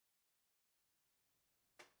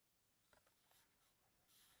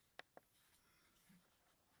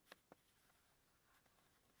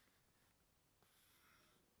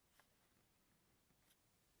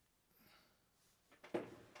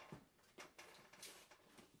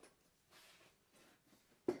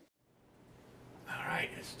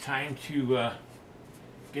Alright, it's time to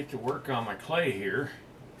get to work on my clay here.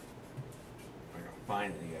 I'm going to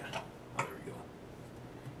find the, oh, there we go.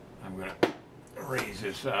 I'm going to raise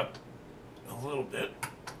this up a little bit.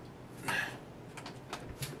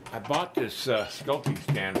 I bought this sculpting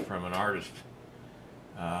stand from an artist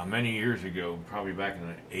many years ago, probably back in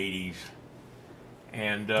the 80s.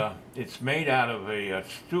 And it's made out of a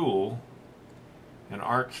stool, an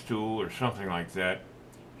art stool or something like that.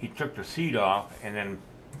 He took the seat off and then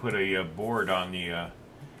put a board on the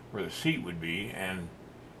where the seat would be, and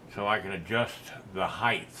so I can adjust the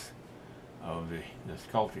height of the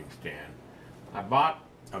sculpting stand. I bought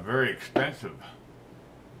a very expensive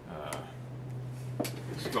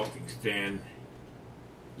sculpting stand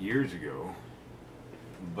years ago,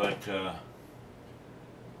 but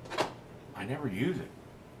I never use it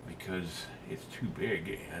because it's too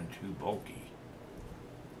big and too bulky.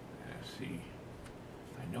 Let's see.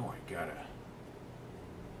 I know I got a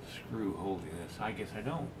screw holding this. I guess I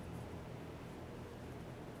don't.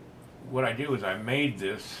 What I do is I made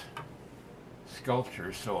this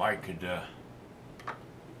sculpture so I could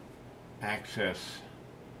access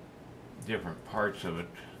different parts of it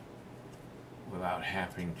without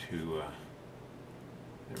having to,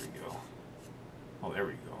 there we go. Oh, there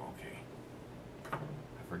we go, okay. I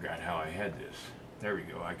forgot how I had this. There we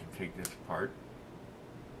go, I can take this apart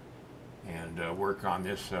and work on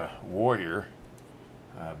this warrior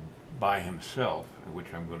by himself,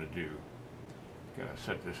 which I'm going to do. Gotta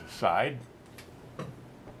set this aside.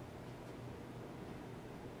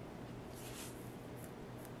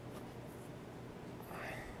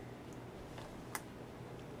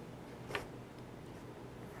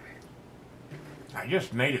 I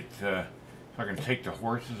just made it so I can take the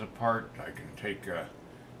horses apart, I can take the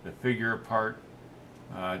figure apart.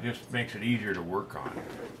 It just makes it easier to work on.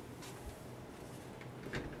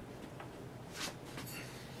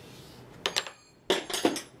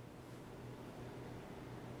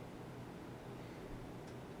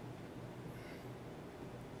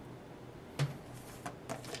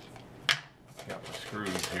 Got my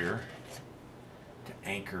screws here to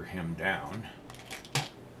anchor him down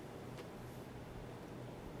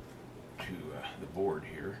to the board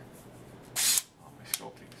here on my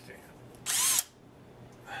sculpting stand.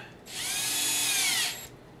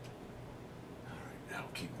 Alright,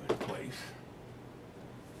 that'll keep them in place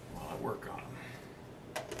while I work on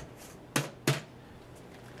them.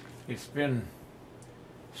 It's been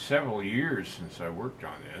several years since I worked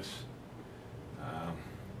on this.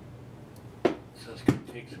 So it's going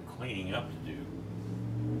to take some cleaning up to do.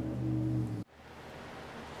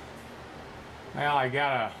 Well, I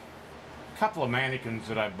got a couple of mannequins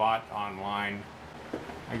that I bought online.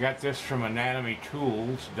 I got this from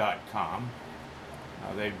anatomytools.com.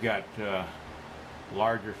 They've got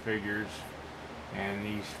larger figures and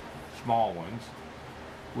these small ones,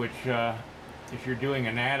 which if you're doing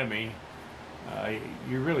anatomy,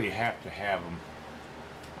 you really have to have them.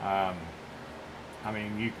 I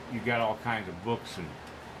mean, you got all kinds of books and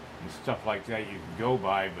stuff like that you can go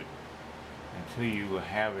by, but until you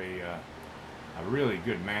have a really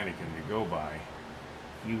good mannequin to go by,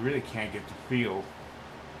 you really can't get the feel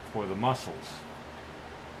for the muscles.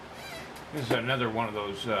 This is another one of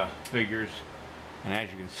those figures, and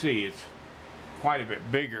as you can see, it's quite a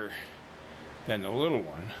bit bigger than the little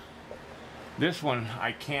one. This one,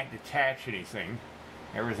 I can't detach anything.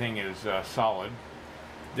 Everything is solid.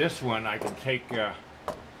 This one, I can take the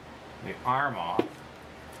arm off,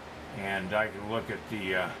 and I can look at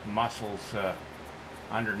the muscles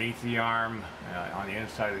underneath the arm, on the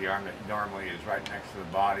inside of the arm that normally is right next to the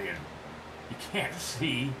body and you can't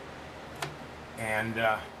see. And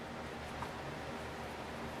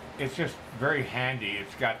it's just very handy.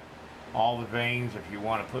 It's got all the veins if you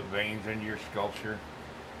want to put veins in your sculpture.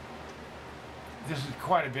 This is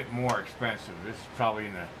quite a bit more expensive. This is probably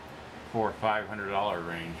in the $400 or $500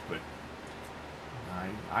 range, but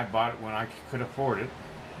I bought it when I could afford it.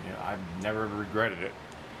 You know, I've never regretted it.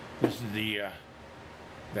 This is the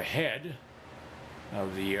head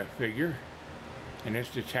of the figure, and it's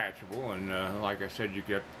detachable, and like I said, you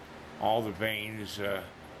get all the veins that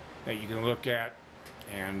you can look at,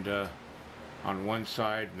 and on one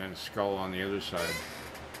side and then skull on the other side.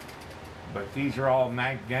 But these are all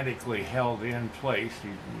magnetically held in place.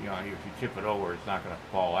 You know, if you tip it over, it's not going to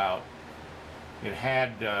fall out. It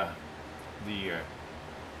had the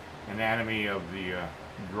anatomy of the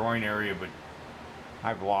groin area, but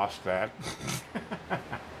I've lost that.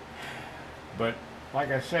 But like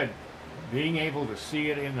I said, being able to see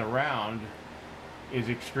it in the round is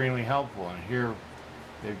extremely helpful. And here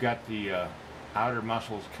they've got the outer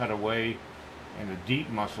muscles cut away and the deep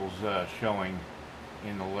muscles showing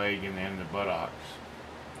in the leg and then the buttocks.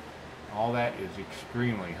 All that is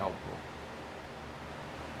extremely helpful.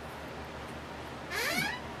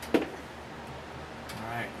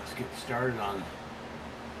 Alright, let's get started on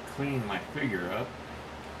cleaning my figure up.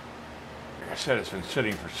 Like I said, it's been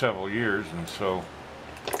sitting for several years, and so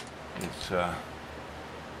it's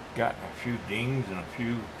gotten a few dings and a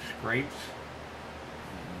few scrapes.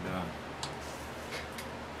 And,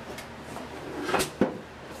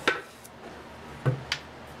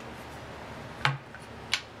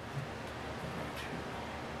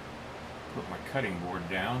 put my cutting board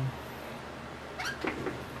down.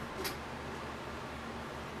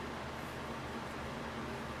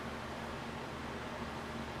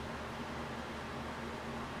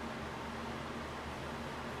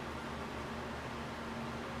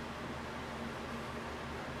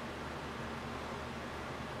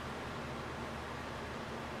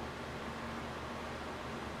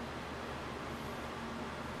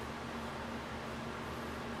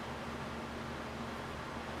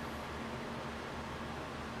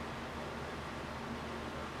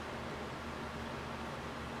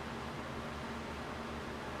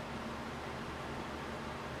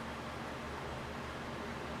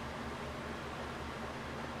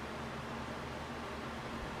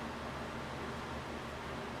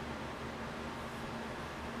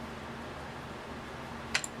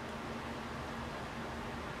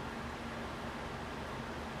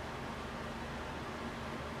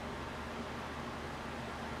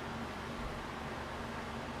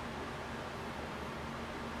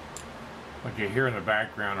 What you hear in the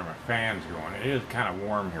background are my fans going. It is kind of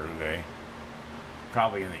warm here today.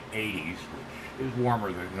 Probably in the 80s, which is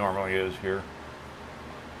warmer than it normally is here.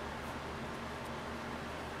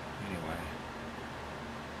 Anyway.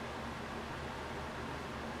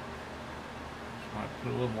 Just want to put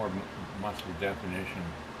a little more muscle definition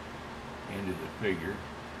into the figure.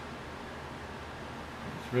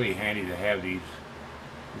 It's really handy to have these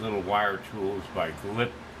little wire tools by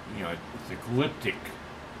it's a Glyptic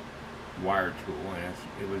wire tool, and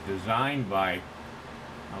it was designed by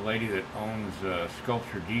a lady that owns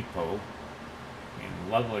Sculpture Depot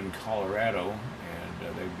in Loveland, Colorado,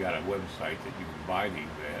 and they've got a website that you can buy these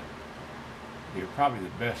at. They're probably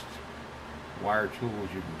the best wire tools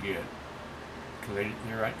you can get because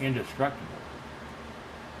they're indestructible.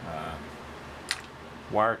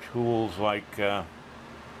 Wire tools like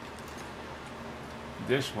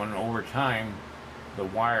this one, over time the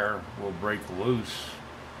wire will break loose,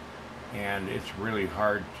 and it's really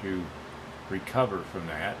hard to recover from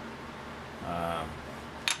that.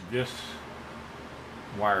 This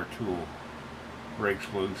wire tool breaks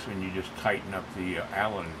loose, and you just tighten up the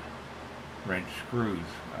Allen wrench screws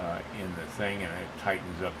in the thing, and it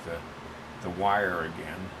tightens up the wire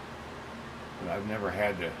again. But I've never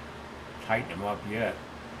had to tighten them up yet.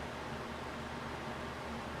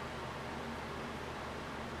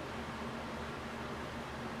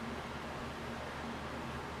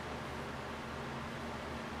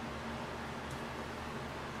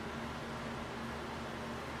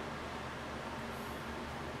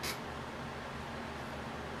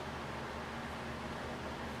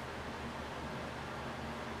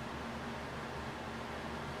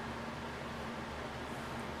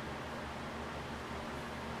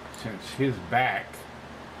 Since his back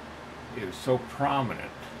is so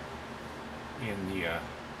prominent in the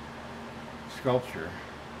sculpture,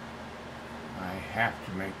 I have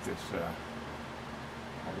to make this a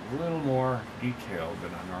little more detailed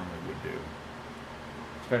than I normally would do,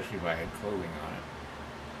 especially if I had clothing on it.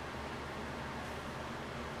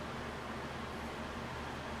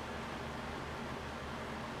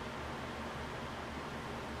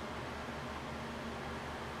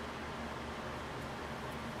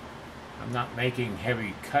 I'm not making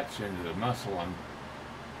heavy cuts into the muscle, I'm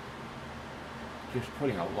just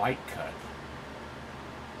putting a light cut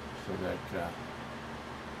so that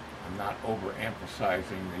I'm not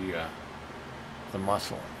overemphasizing the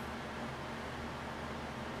muscle.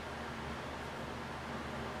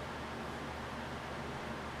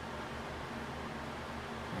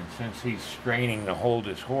 And since he's straining to hold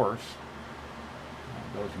his horse,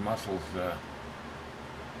 those muscles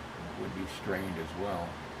would be strained as well.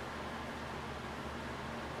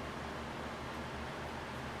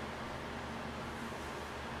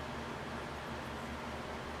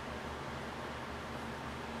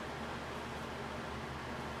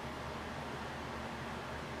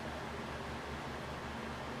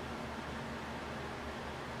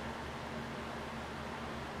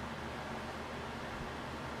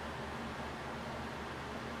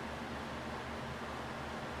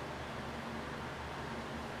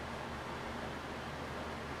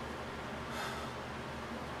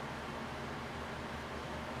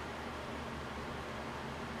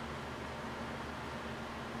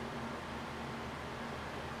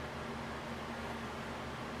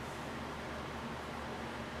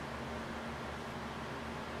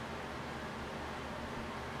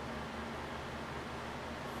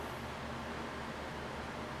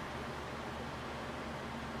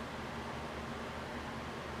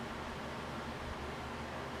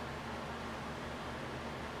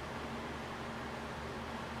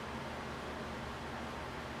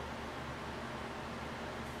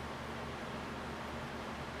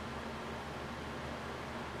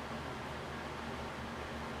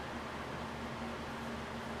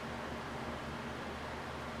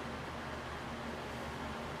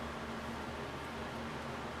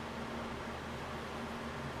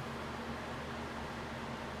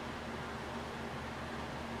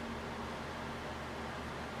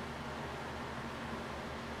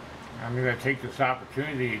 I'm going to take this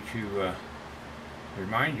opportunity to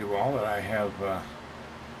remind you all that I have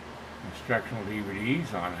instructional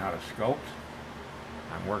DVDs on how to sculpt.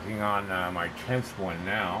 I'm working on my 10th one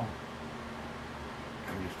now.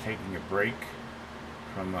 I'm just taking a break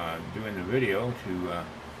from doing the video to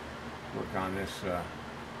work on this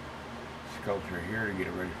sculpture here to get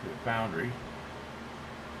it ready for the Foundry.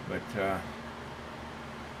 But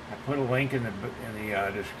I put a link in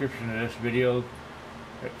the description of this video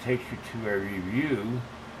that takes you to a review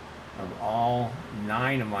of all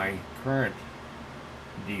 9 of my current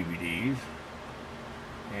DVDs,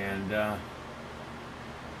 and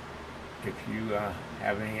if you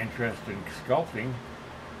have any interest in sculpting,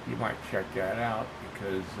 you might check that out,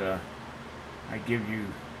 because I give you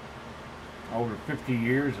over 50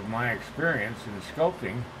 years of my experience in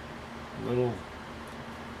sculpting, little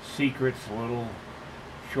secrets, little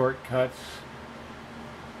shortcuts,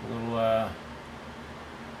 little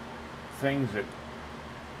things that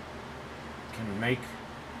can make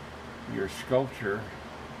your sculpture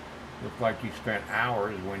look like you spent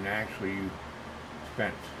hours when actually you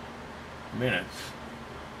spent minutes.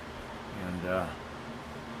 And I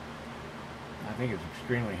think it's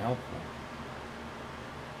extremely helpful.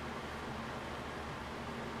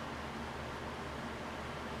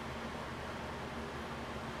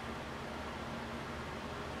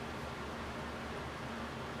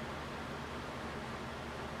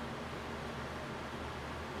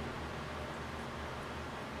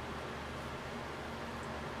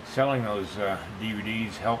 Selling those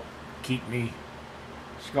DVDs help keep me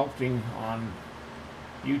sculpting on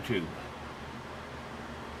YouTube.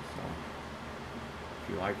 So if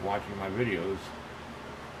you like watching my videos,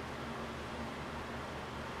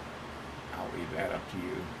 I'll leave that up to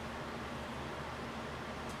you.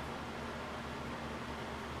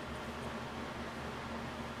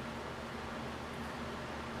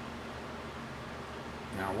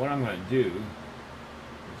 Now what I'm going to do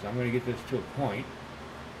is I'm going to get this to a point.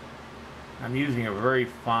 I'm using a very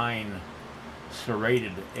fine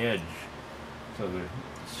serrated edge, so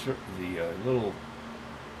the little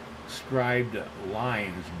scribed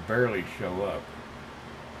lines barely show up.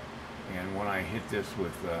 And when I hit this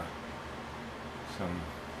with some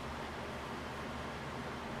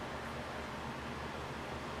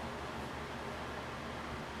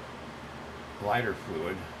lighter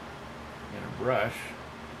fluid in a brush,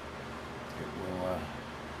 it will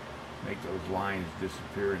make those lines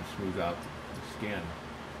disappear and smooth out the skin.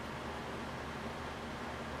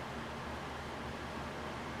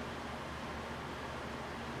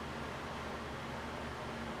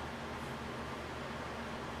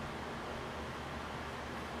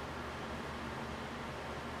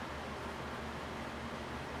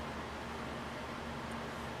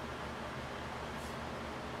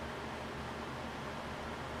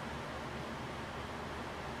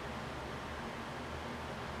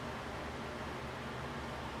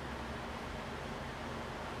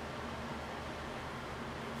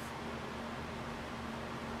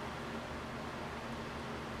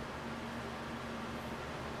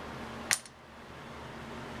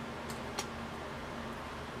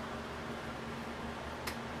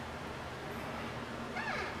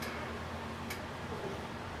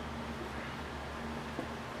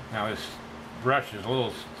 Now this brush is a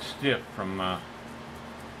little stiff from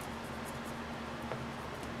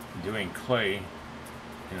doing clay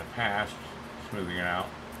in the past, smoothing it out.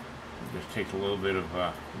 It just takes a little bit of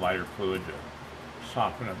lighter fluid to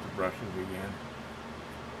soften up the brushes again.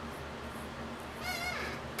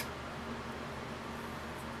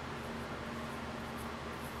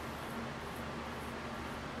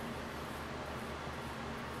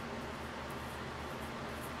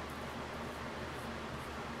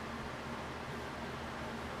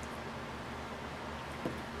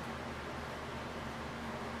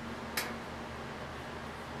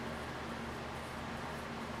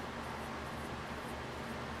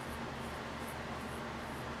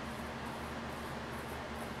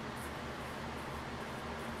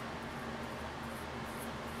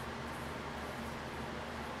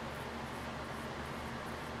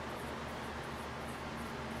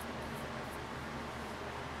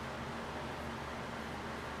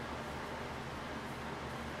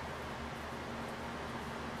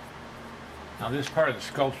 Now this part of the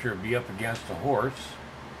sculpture will be up against the horse,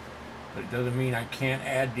 but it doesn't mean I can't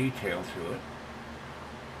add detail to it.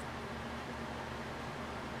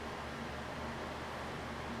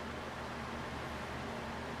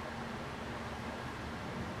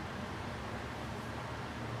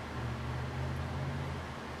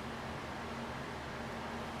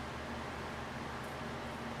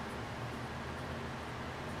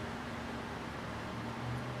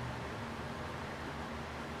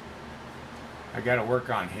 I got to work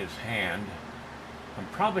on his hand. I'm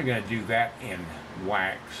probably going to do that in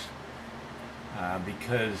wax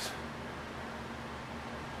because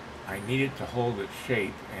I need it to hold its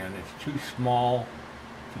shape, and it's too small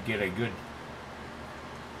to get a good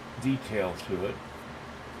detail to it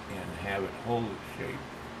and have it hold its shape.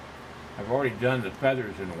 I've already done the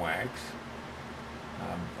feathers in wax,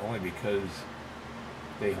 only because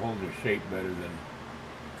they hold their shape better than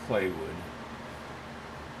clay would.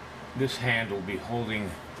 This hand will be holding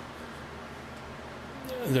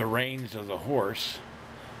the reins of the horse,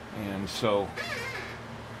 and so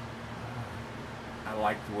I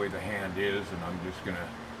like the way the hand is, and I'm just going to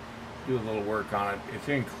do a little work on it. It's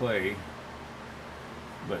in clay,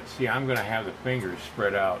 but see, I'm going to have the fingers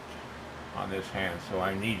spread out on this hand, so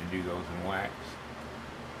I need to do those in wax.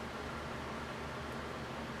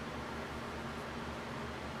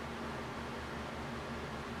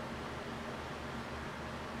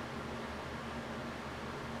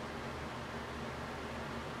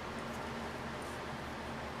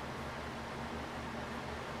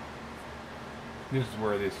 This is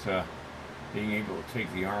where this being able to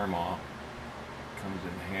take the arm off comes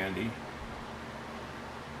in handy.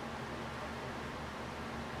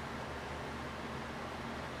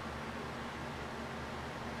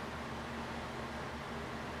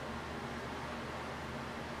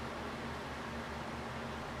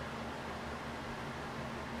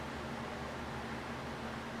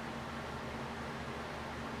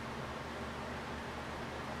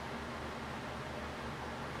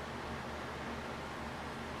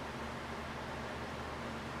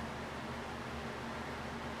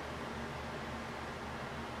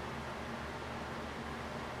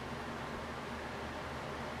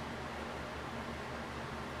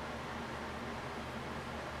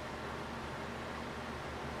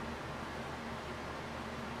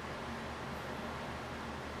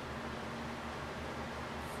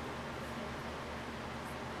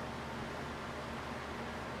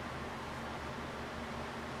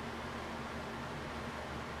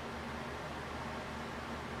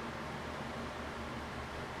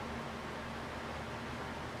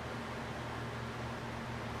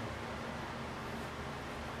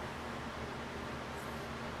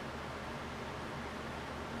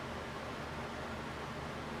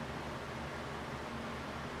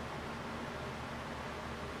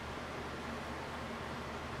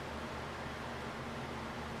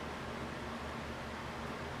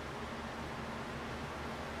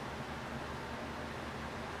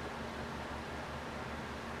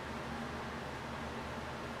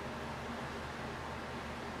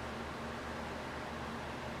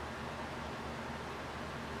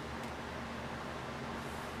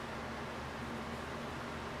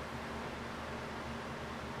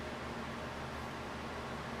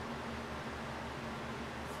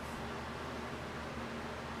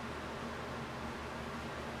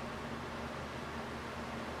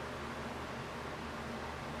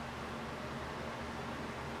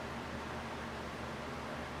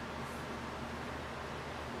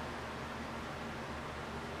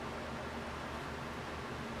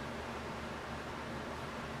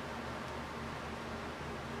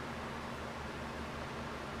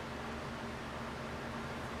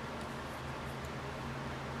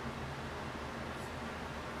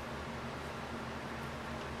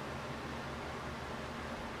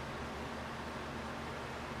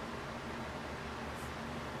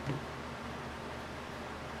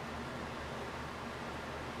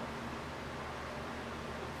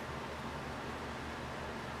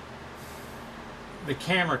 The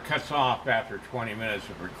camera cuts off after 20 minutes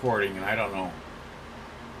of recording, and I don't know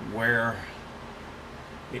where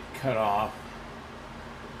it cut off,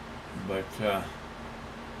 but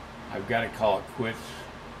I've got to call it quits.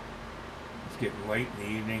 It's getting late in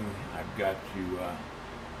the evening. I've got to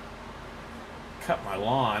cut my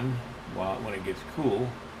lawn when it gets cool,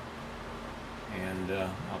 and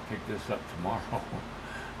I'll pick this up tomorrow.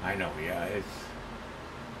 I know, yeah, it's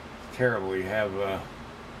terrible. You have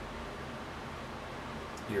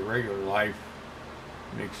your regular life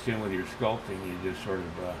mixed in with your sculpting. You just sort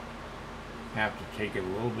of have to take it a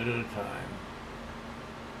little bit at a time.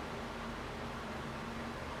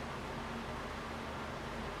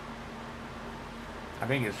 I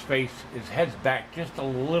think his head's back just a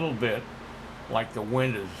little bit, like the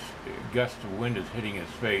wind is, a gust of wind is hitting his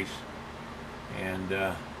face,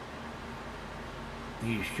 and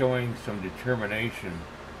he's showing some determination.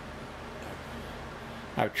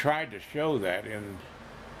 I've tried to show that in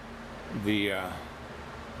the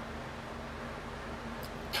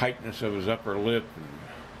tightness of his upper lip and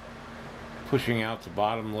pushing out the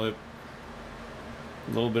bottom lip,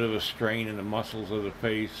 a little bit of a strain in the muscles of the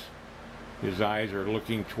face, His eyes are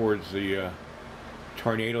looking towards the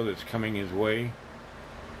tornado that's coming his way,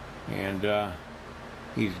 and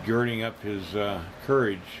he's girding up his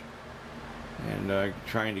courage and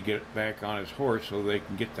trying to get back on his horse so they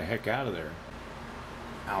can get the heck out of there.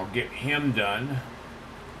 I'll get him done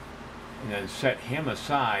and then set him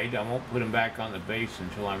aside. I won't put him back on the base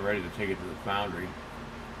until I'm ready to take it to the Foundry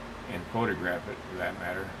and photograph it, for that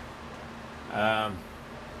matter.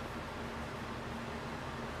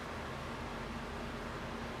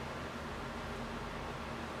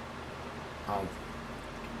 I'll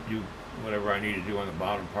do whatever I need to do on the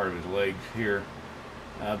bottom part of his legs here.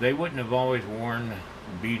 They wouldn't have always worn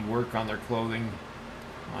beadwork on their clothing.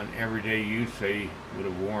 On everyday use, they would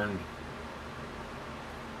have worn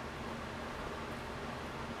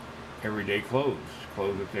everyday clothes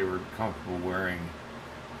that they were comfortable wearing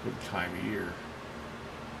for the time of year.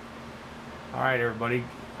 All right, everybody,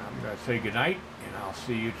 I'm going to say goodnight, and I'll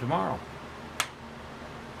see you tomorrow.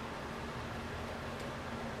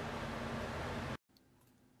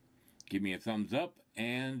 Give me a thumbs up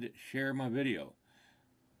and share my video.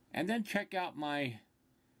 And then check out my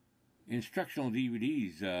instructional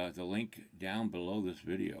DVDs, the link down below this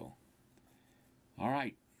video. All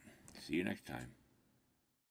right, see you next time.